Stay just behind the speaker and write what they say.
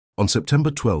On September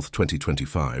 12,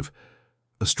 2025,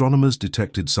 astronomers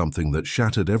detected something that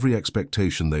shattered every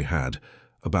expectation they had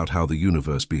about how the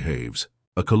universe behaves.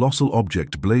 A colossal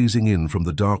object blazing in from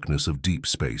the darkness of deep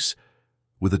space,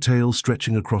 with a tail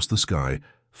stretching across the sky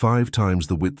 5 times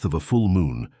the width of a full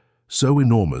moon, so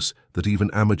enormous that even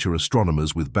amateur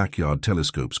astronomers with backyard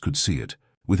telescopes could see it.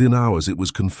 Within hours it was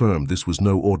confirmed this was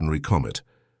no ordinary comet.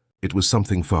 It was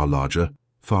something far larger,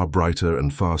 far brighter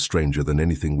and far stranger than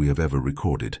anything we have ever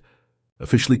recorded.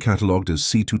 Officially catalogued as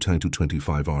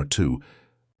C22225R2,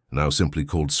 now simply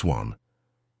called SWAN.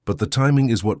 But the timing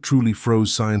is what truly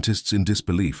froze scientists in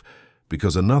disbelief,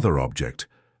 because another object,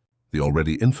 the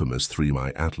already infamous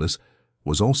 3MI Atlas,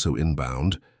 was also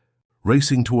inbound,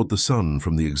 racing toward the sun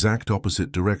from the exact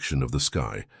opposite direction of the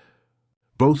sky.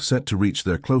 Both set to reach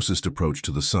their closest approach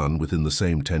to the sun within the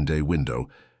same 10-day window,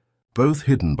 both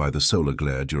hidden by the solar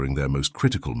glare during their most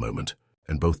critical moment,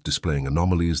 and both displaying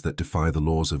anomalies that defy the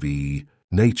laws of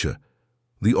nature.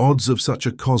 The odds of such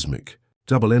a cosmic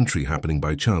double entry happening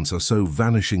by chance are so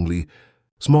vanishingly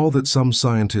small that some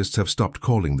scientists have stopped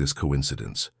calling this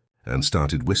coincidence and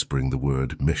started whispering the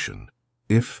word mission.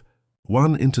 If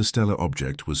one interstellar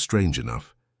object was strange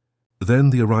enough,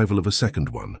 then the arrival of a second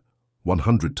one,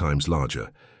 100 times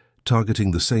larger,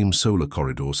 targeting the same solar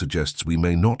corridor suggests we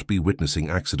may not be witnessing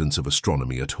accidents of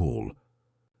astronomy at all.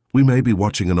 We may be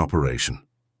watching an operation.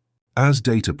 As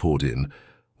data poured in,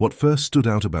 what first stood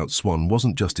out about SWAN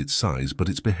wasn't just its size, but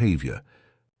its behavior.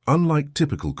 Unlike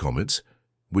typical comets,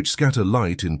 which scatter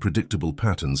light in predictable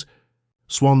patterns,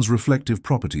 SWAN's reflective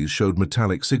properties showed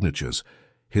metallic signatures,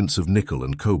 hints of nickel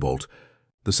and cobalt,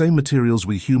 the same materials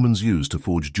we humans use to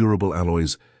forge durable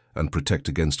alloys and protect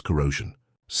against corrosion.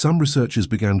 Some researchers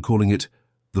began calling it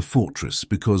the Fortress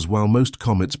because while most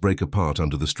comets break apart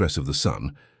under the stress of the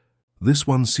sun, this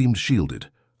one seemed shielded,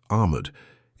 armored,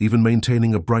 even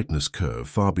maintaining a brightness curve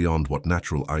far beyond what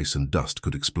natural ice and dust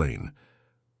could explain.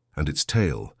 And its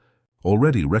tail,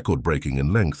 already record-breaking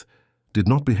in length, did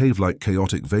not behave like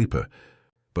chaotic vapor,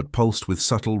 but pulsed with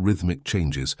subtle rhythmic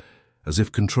changes, as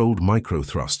if controlled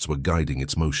micro-thrusts were guiding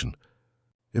its motion.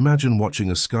 Imagine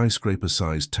watching a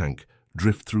skyscraper-sized tank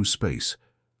drift through space,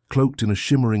 cloaked in a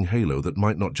shimmering halo that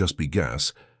might not just be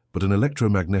gas, but an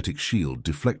electromagnetic shield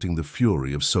deflecting the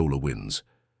fury of solar winds.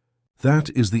 That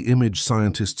is the image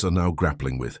scientists are now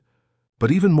grappling with.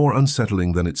 But even more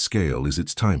unsettling than its scale is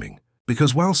its timing.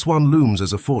 Because while SWAN looms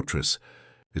as a fortress,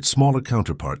 its smaller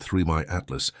counterpart, 3MI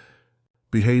Atlas,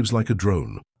 behaves like a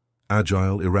drone,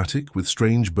 agile, erratic, with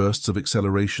strange bursts of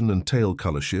acceleration and tail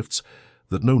color shifts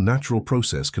that no natural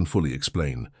process can fully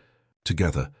explain.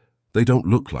 Together, they don't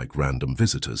look like random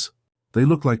visitors. They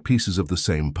look like pieces of the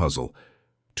same puzzle,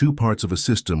 2 parts of a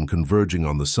system converging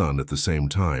on the sun at the same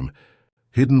time,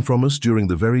 hidden from us during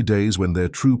the very days when their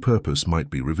true purpose might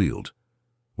be revealed.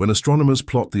 When astronomers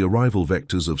plot the arrival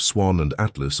vectors of SWAN and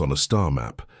Atlas on a star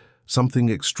map, something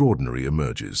extraordinary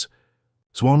emerges.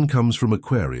 SWAN comes from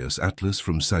Aquarius, Atlas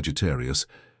from Sagittarius,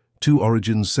 2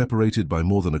 origins separated by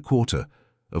more than a quarter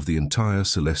of the entire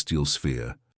celestial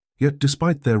sphere. Yet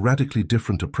despite their radically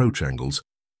different approach angles,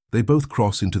 they both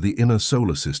cross into the inner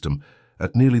solar system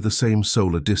at nearly the same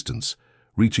solar distance,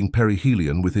 reaching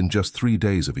perihelion within just 3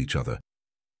 days of each other.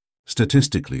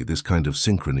 Statistically, this kind of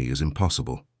synchrony is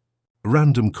impossible.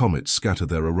 Random comets scatter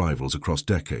their arrivals across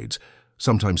decades,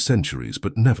 sometimes centuries,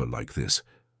 but never like this.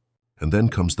 And then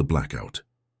comes the blackout.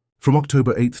 From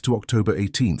October 8th to October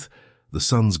 18th, the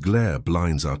sun's glare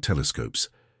blinds our telescopes,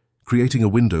 creating a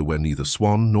window where neither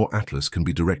SWAN nor Atlas can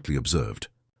be directly observed.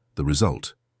 The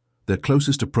result, their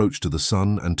closest approach to the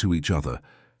sun and to each other,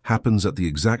 happens at the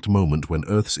exact moment when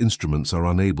Earth's instruments are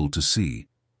unable to see.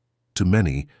 To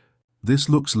many, this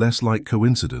looks less like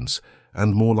coincidence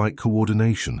and more like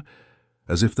coordination,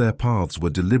 as if their paths were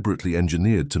deliberately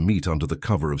engineered to meet under the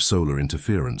cover of solar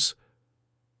interference.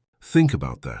 Think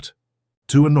about that.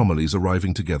 2 anomalies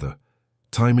arriving together,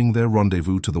 timing their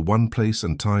rendezvous to the one place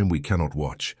and time we cannot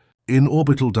watch. In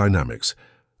orbital dynamics,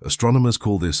 astronomers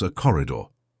call this a corridor,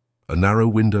 a narrow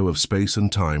window of space and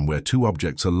time where 2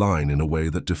 objects align in a way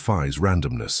that defies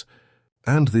randomness.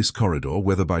 And this corridor,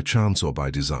 whether by chance or by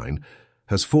design,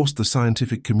 has forced the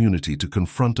scientific community to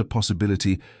confront a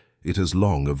possibility it has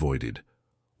long avoided.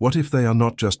 What if they are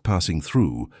not just passing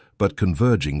through, but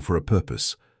converging for a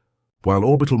purpose? While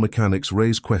orbital mechanics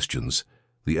raise questions,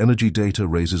 the energy data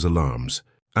raises alarms.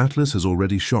 Atlas has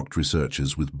already shocked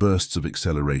researchers with bursts of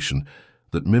acceleration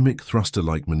that mimic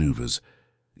thruster-like maneuvers,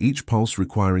 each pulse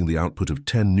requiring the output of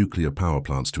 10 nuclear power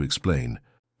plants to explain.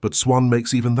 But SWAN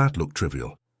makes even that look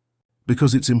trivial,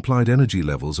 because its implied energy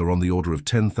levels are on the order of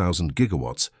 10,000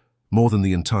 gigawatts, more than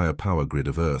the entire power grid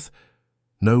of Earth.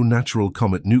 No natural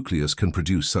comet nucleus can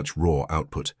produce such raw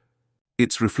output.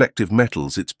 Its reflective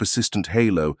metals, its persistent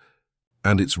halo,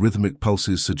 and its rhythmic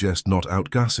pulses suggest not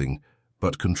outgassing,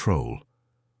 but control.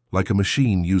 Like a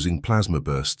machine using plasma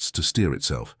bursts to steer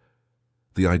itself.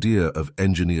 The idea of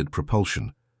engineered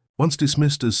propulsion, once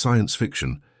dismissed as science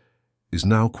fiction, is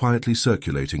now quietly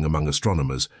circulating among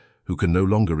astronomers who can no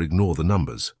longer ignore the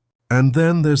numbers. And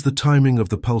then there's the timing of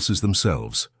the pulses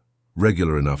themselves,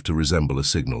 regular enough to resemble a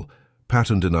signal,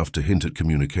 patterned enough to hint at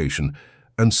communication,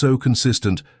 and so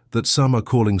consistent that some are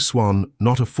calling Swan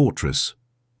not a fortress,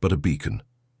 but a beacon.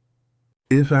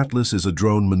 If Atlas is a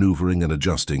drone maneuvering and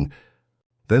adjusting,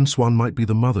 then Swan might be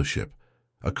the mothership,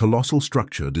 a colossal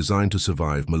structure designed to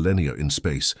survive millennia in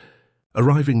space,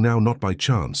 arriving now not by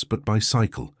chance but by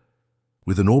cycle.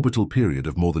 With an orbital period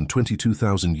of more than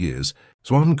 22,000 years,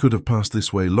 Swan could have passed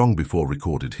this way long before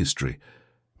recorded history,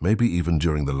 maybe even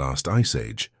during the last ice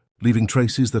age, leaving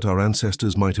traces that our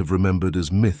ancestors might have remembered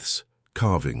as myths,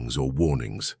 carvings, or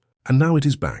warnings. And now it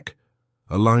is back,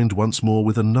 aligned once more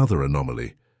with another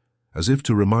anomaly, as if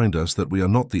to remind us that we are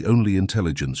not the only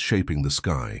intelligence shaping the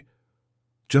sky.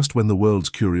 Just when the world's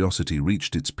curiosity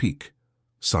reached its peak,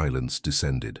 silence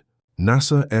descended.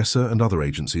 NASA, ESA, and other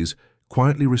agencies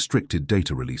quietly restricted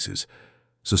data releases,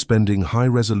 suspending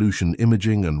high-resolution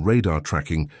imaging and radar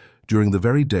tracking during the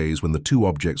very days when the two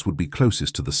objects would be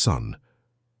closest to the Sun.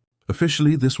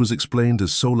 Officially, this was explained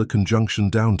as solar conjunction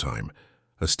downtime,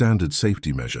 a standard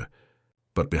safety measure.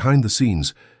 But behind the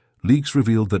scenes, leaks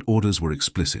revealed that orders were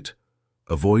explicit.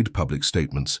 Avoid public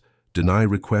statements, deny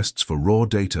requests for raw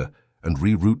data, and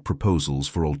reroute proposals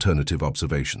for alternative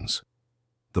observations.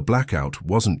 The blackout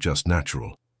wasn't just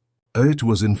natural. It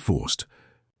was enforced.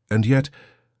 And yet,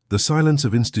 the silence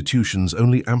of institutions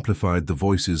only amplified the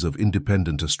voices of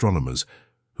independent astronomers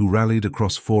who rallied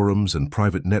across forums and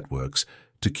private networks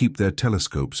to keep their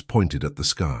telescopes pointed at the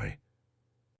sky.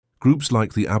 Groups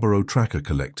like the Abarro Tracker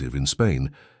Collective in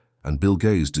Spain and Bill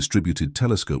Gates' distributed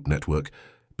telescope network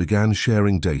began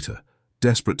sharing data,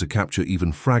 desperate to capture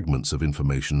even fragments of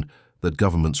information that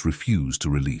governments refuse to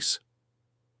release.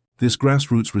 This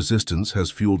grassroots resistance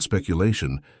has fueled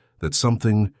speculation that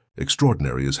something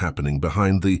extraordinary is happening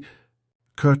behind the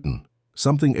curtain,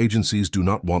 something agencies do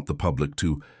not want the public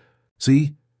to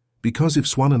see. Because if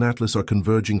Swan and Atlas are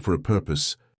converging for a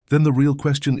purpose, then the real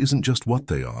question isn't just what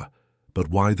they are, but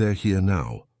why they're here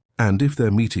now. And if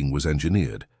their meeting was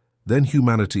engineered, then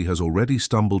humanity has already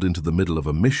stumbled into the middle of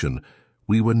a mission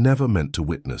we were never meant to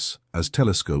witness. As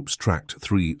telescopes tracked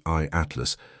 3I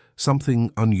Atlas,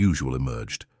 something unusual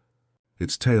emerged.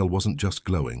 Its tail wasn't just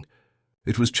glowing.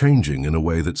 It was changing in a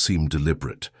way that seemed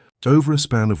deliberate. Over a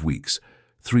span of weeks,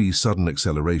 3 sudden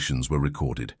accelerations were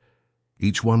recorded.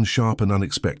 Each one sharp and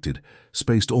unexpected,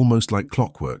 spaced almost like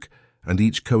clockwork, and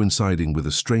each coinciding with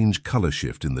a strange color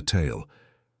shift in the tail.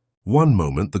 One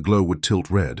moment the glow would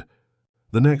tilt red.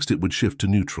 The next it would shift to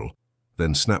neutral,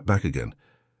 then snap back again,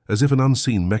 as if an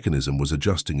unseen mechanism was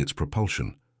adjusting its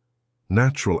propulsion.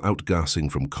 Natural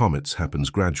outgassing from comets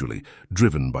happens gradually,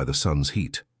 driven by the sun's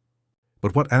heat.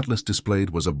 But what Atlas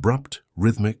displayed was abrupt,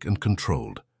 rhythmic, and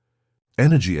controlled.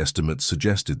 Energy estimates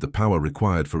suggested the power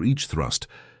required for each thrust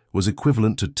was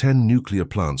equivalent to 10 nuclear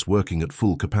plants working at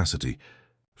full capacity.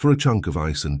 For a chunk of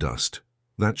ice and dust,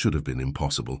 that should have been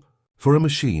impossible. For a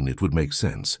machine, it would make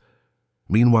sense.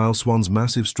 Meanwhile, Swan's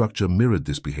massive structure mirrored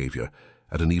this behavior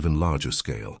at an even larger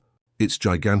scale. Its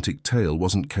gigantic tail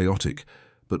wasn't chaotic,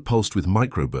 but pulsed with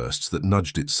microbursts that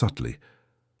nudged it subtly,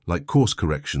 like course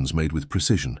corrections made with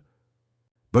precision.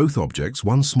 Both objects,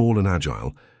 one small and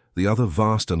agile, the other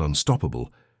vast and unstoppable,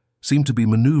 seemed to be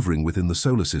maneuvering within the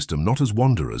solar system not as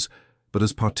wanderers, but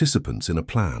as participants in a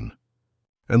plan.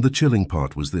 And the chilling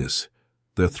part was this: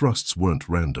 their thrusts weren't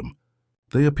random.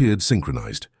 They appeared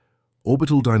synchronized.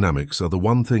 Orbital dynamics are the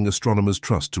one thing astronomers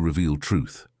trust to reveal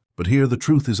truth. But here the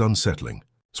truth is unsettling.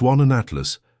 Swan and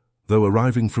Atlas, though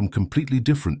arriving from completely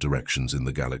different directions in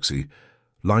the galaxy,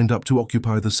 lined up to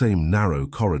occupy the same narrow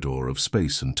corridor of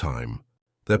space and time.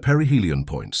 Their perihelion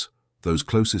points, those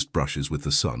closest brushes with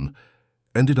the Sun,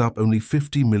 ended up only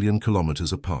 50 million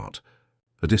kilometers apart,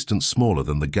 a distance smaller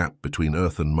than the gap between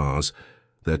Earth and Mars,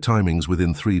 their timings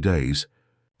within 3 days,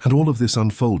 and all of this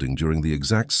unfolding during the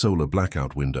exact solar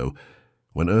blackout window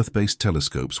when Earth-based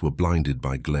telescopes were blinded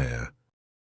by glare.